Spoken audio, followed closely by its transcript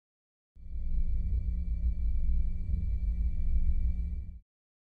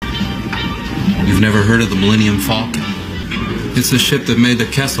never heard of the Millennium Falcon? It's the ship that made the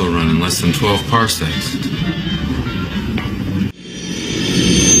Kessel run in less than 12 parsecs.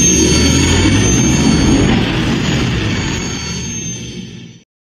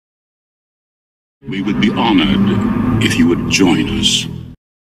 We would be honored if you would join us.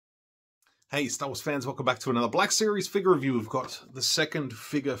 Hey Star Wars fans, welcome back to another Black Series figure review. We've got the second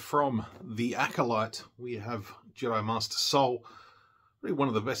figure from the Acolyte. We have Jedi Master Sol, really one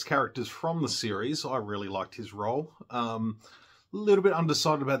of the best characters from the series. I really liked his role. A little bit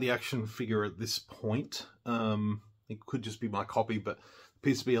undecided about the action figure at this point. It could just be my copy, but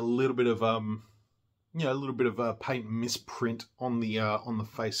appears to be a little bit of a paint misprint on the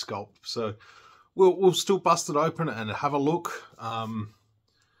face sculpt. So we'll still bust it open and have a look.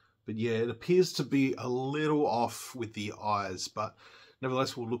 But yeah, it appears to be a little off with the eyes, but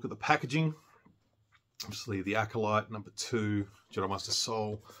nevertheless, we'll look at the packaging. Obviously, the Acolyte #2, Jedi Master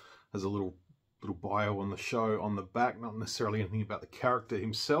Sol, has a little bio on the show on the back, not necessarily anything about the character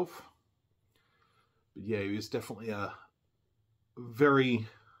himself. But yeah, he is definitely a very,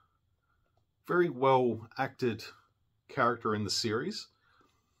 very well acted character in the series.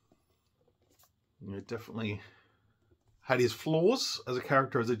 You know, definitely had his flaws as a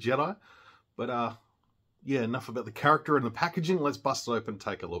character, as a Jedi, but yeah, enough about the character and the packaging. Let's bust it open and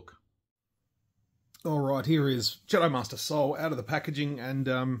take a look. All right, here is Jedi Master Sol out of the packaging,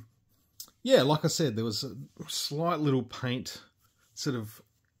 and yeah, like I said, there was a slight little paint sort of,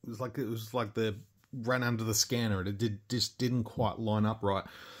 it was like they ran under the scanner, and it just didn't quite line up right.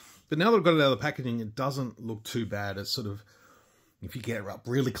 But now that I've got it out of the packaging, it doesn't look too bad. It's sort of, if you get up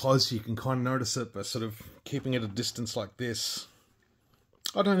really close, you can kind of notice it, but sort of keeping it at a distance like this,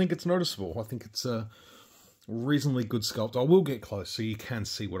 I don't think it's noticeable. I think it's a reasonably good sculpt. I will get close so you can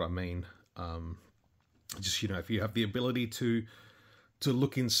see what I mean. Just, you know, if you have the ability to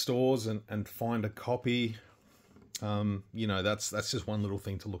look in stores and find a copy, you know, that's just one little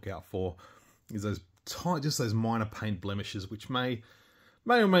thing to look out for, is those minor paint blemishes, which may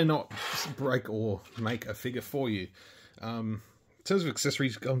or may not break or make a figure for you. In terms of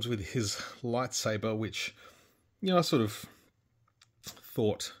accessories, it comes with his lightsaber, which, you know, I sort of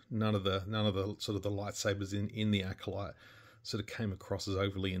thought none of the sort of the lightsabers in the Acolyte sort of came across as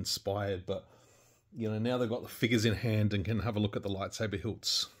overly inspired. But, you know, now they've got the figures in hand and can have a look at the lightsaber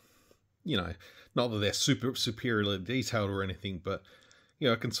hilts. You know, not that they're superiorly detailed or anything, but, you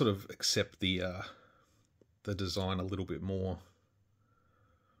know, I can sort of accept the design a little bit more.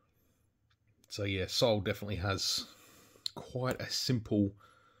 So yeah, Sol definitely has quite a simple,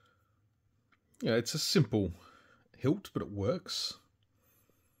 yeah, it's a simple hilt, but it works.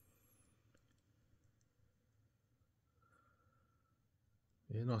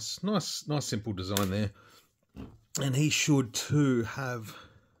 Yeah, nice simple design there. And he should too have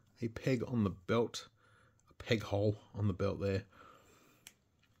a peg on the belt, a peg hole on the belt there.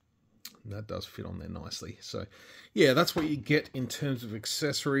 And that does fit on there nicely. So yeah, that's what you get in terms of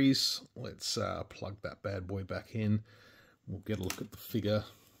accessories. Let's plug that bad boy back in. We'll get a look at the figure.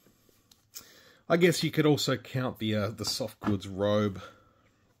 I guess you could also count the soft goods robe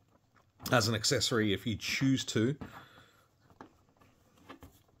as an accessory if you choose to.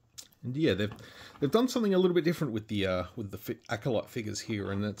 And yeah, they've done something a little bit different with the Acolyte figures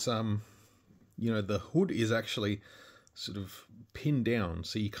here, and it's you know, the hood is actually sort of pinned down,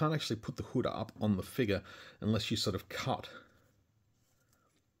 so you can't actually put the hood up on the figure unless you sort of cut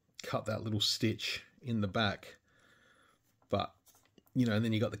that little stitch in the back. But, you know, and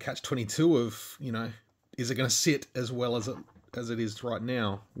then you got the catch-22 of, you know, is it going to sit as well as it is right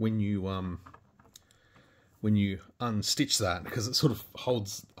now when you unstitch that, because it sort of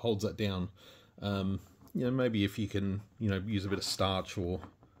holds that down. You know, maybe if you can, you know, use a bit of starch or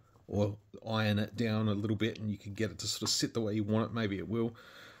iron it down a little bit, and you can get it to sort of sit the way you want it, maybe it will.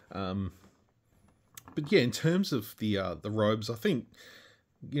 But yeah, in terms of the robes, I think,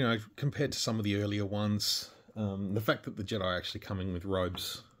 you know, compared to some of the earlier ones, the fact that the Jedi are actually coming with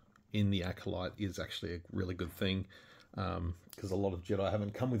robes in the Acolyte is actually a really good thing, because a lot of Jedi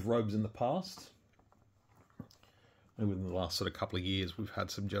haven't come with robes in the past. Within the last sort of couple of years, we've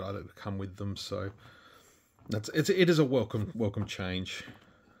had some Jedi that have come with them, so it is a welcome change.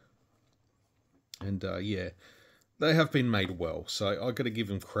 And yeah, they have been made well, so I've got to give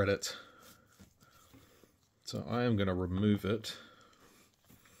them credit. So I am going to remove it,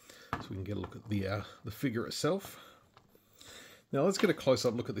 so we can get a look at the figure itself. Now let's get a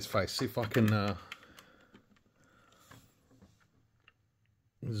close-up look at this face, see if I can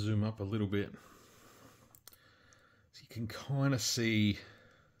zoom up a little bit. So you can kind of see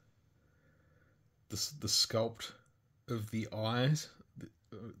the sculpt of the eyes.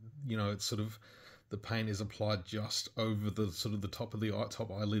 You know, it's sort of the paint is applied just over the sort of the top of the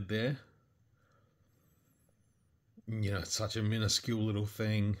top eyelid there. You know, it's such a minuscule little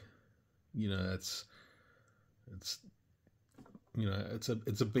thing. You know, it's you know, it's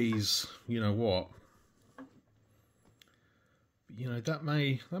a bee's, you know what. You know, that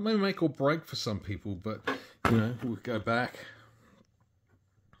may make or break for some people, but you know, we'll go back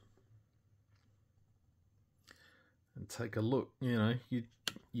and take a look. You know,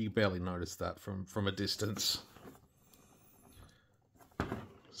 you barely notice that from a distance.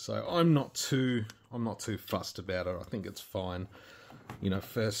 So I'm not too fussed about it. I think it's fine. You know,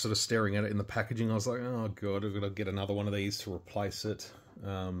 first sort of staring at it in the packaging, I was like, oh god, I've got to get another one of these to replace it.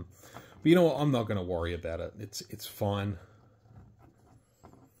 But you know what? I'm not going to worry about it. It's fine.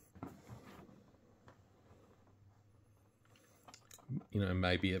 You know,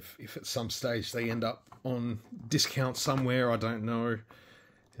 maybe if at some stage they end up on discount somewhere, I don't know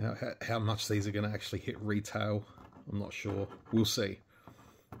how much these are going to actually hit retail. I'm not sure. We'll see.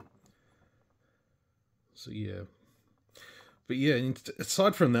 So yeah. But yeah,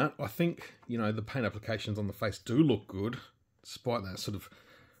 aside from that, I think, you know, the paint applications on the face do look good, despite that sort of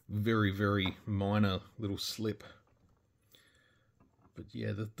very, very minor little slip. But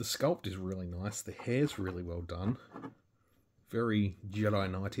yeah, the sculpt is really nice. The hair's really well done. Very Jedi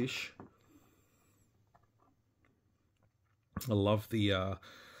Knight-ish. I love the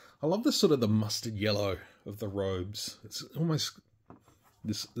sort of the mustard yellow of the robes. It's almost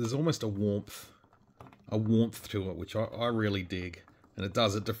there's almost a warmth to it, which I really dig, and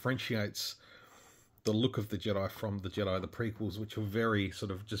it differentiates the look of the Jedi from the Jedi the prequels, which were very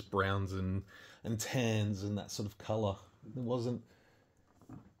sort of just browns and tans and that sort of colour. There wasn't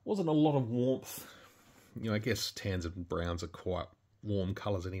a lot of warmth. You know, I guess tans and browns are quite warm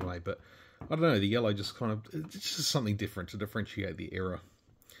colours anyway, but I don't know, the yellow just kind of, it's just something different to differentiate the era.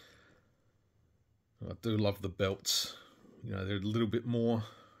 I do love the belts. You know, they're a little bit more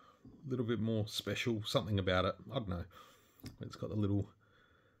special, something about it. I don't know. It's got the little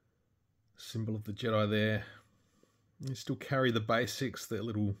symbol of the Jedi there. You still carry the basics, the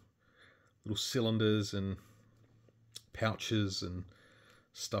little cylinders and pouches and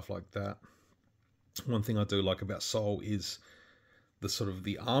stuff like that. One thing I do like about Soul is the sort of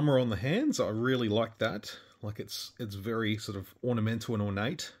the armor on the hands. I really like that. Like it's very sort of ornamental and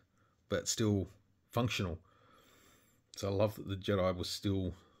ornate, but still functional. So I love that the Jedi was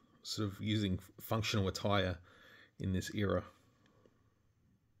still sort of using functional attire in this era.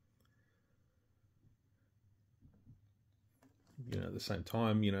 You know, at the same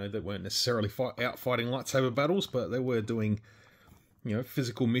time, you know, they weren't necessarily out fighting lightsaber battles, but they were doing, you know,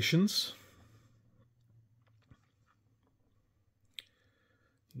 physical missions.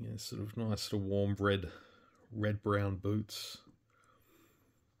 Yeah, sort of nice, sort of warm red-brown boots.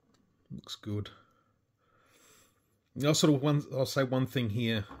 Looks good. I'll say one thing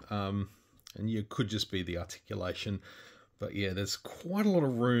here, and it could just be the articulation, but yeah, there's quite a lot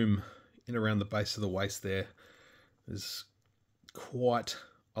of room in around the base of the waist there. There's quite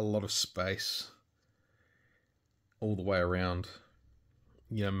a lot of space all the way around.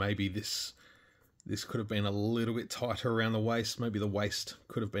 You know, maybe this could have been a little bit tighter around the waist. Maybe the waist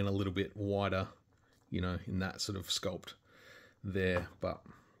could have been a little bit wider, you know, in that sort of sculpt there. But,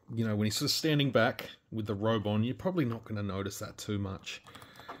 you know, when he's sort of standing back with the robe on, you're probably not going to notice that too much.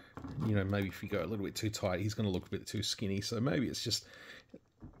 You know, maybe if you go a little bit too tight, he's going to look a bit too skinny. So maybe it's just, it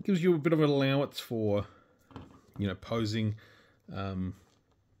gives you a bit of an allowance for, you know, posing.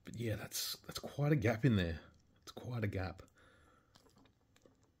 But yeah, that's quite a gap in there. It's quite a gap.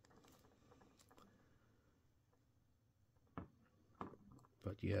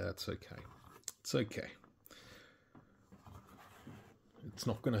 But yeah, it's okay. It's okay. It's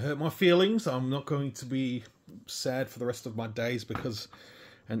not going to hurt my feelings. I'm not going to be sad for the rest of my days because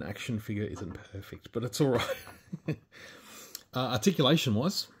an action figure isn't perfect. But it's alright.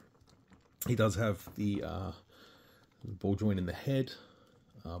 Articulation-wise, he does have the ball joint in the head,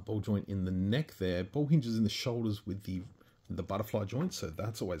 ball joint in the neck there, ball hinges in the shoulders with the butterfly joint, so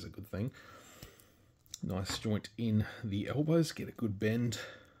that's always a good thing. Nice joint in the elbows, get a good bend.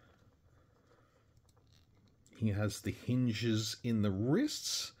 He has the hinges in the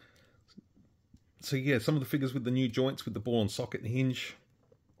wrists. So yeah, some of the figures with the new joints with the ball and socket and hinge.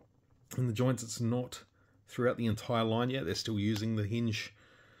 And the joints, it's not throughout the entire line yet. They're still using the hinge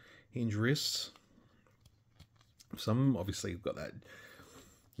wrists. Some obviously have got that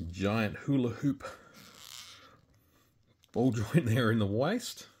giant hula hoop ball joint there in the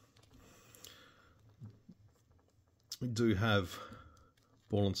waist. We do have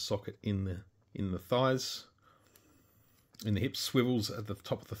ball and socket in the thighs. in the hip, swivels at the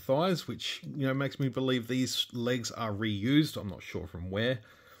top of the thighs, which, you know, makes me believe these legs are reused. I'm not sure from where.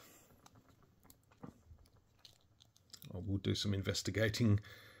 I will do some investigating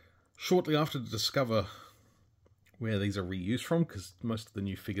shortly after to discover where these are reused from, because most of the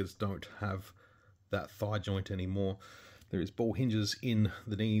new figures don't have that thigh joint anymore. There is ball hinges in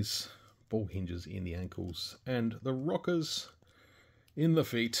the knees, ball hinges in the ankles, and the rockers in the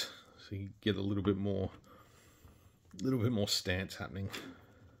feet, so you get a little bit more stance happening.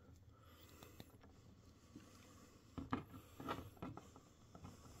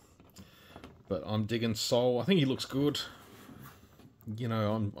 But I'm digging Soul. I think he looks good. You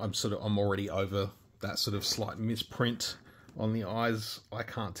know, I'm already over that sort of slight misprint on the eyes. I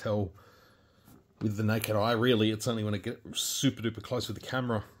can't tell with the naked eye, really. It's only when I get super duper close with the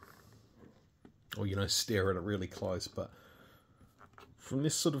camera, or, you know, stare at it really close. But from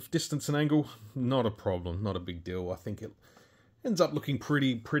this sort of distance and angle, not a problem, not a big deal. I think it ends up looking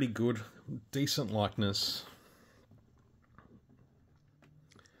pretty good. Decent likeness.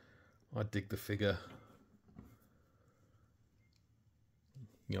 I dig the figure.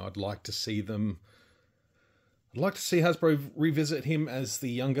 You know, I'd like to see Hasbro revisit him as the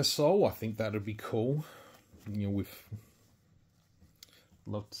younger Soul. I think that would be cool. You know,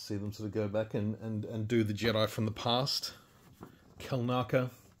 love to see them sort of go back and do the Jedi from the past. Kelnaka,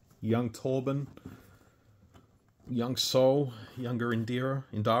 young Torben, young Soul, younger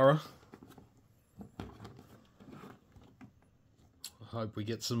Indara. I hope we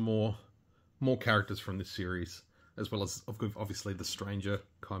get some more characters from this series, as well as obviously the Stranger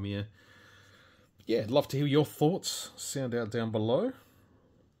Chimera. Yeah, I'd love to hear your thoughts. Sound out down below.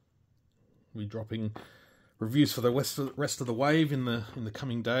 We're dropping reviews for the rest of the wave in the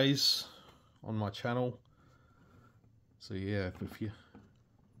coming days on my channel. So yeah, if you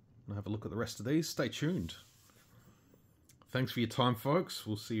want to have a look at the rest of these, stay tuned. Thanks for your time, folks.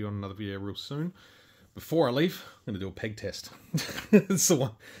 We'll see you on another video real soon. Before I leave, I'm going to do a peg test. It's the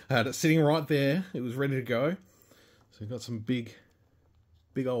one. I had it sitting right there. It was ready to go. So we've got some big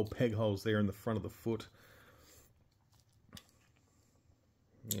old peg holes there in the front of the foot.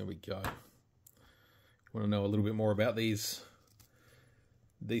 There we go. Want to know a little bit more about these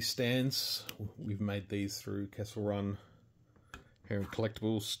stands? We've made these through Kessel Run here in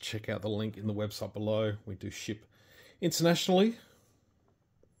Collectibles. Check out the link in the website below. We do ship internationally.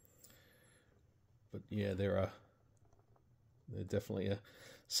 But yeah, they're definitely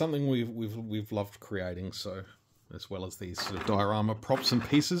something we've loved creating. So, as well as these sort of diorama props and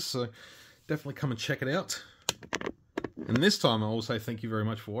pieces, so definitely come and check it out. And this time, I will say thank you very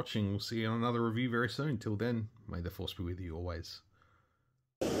much for watching. We'll see you on another review very soon. Till then, may the Force be with you always.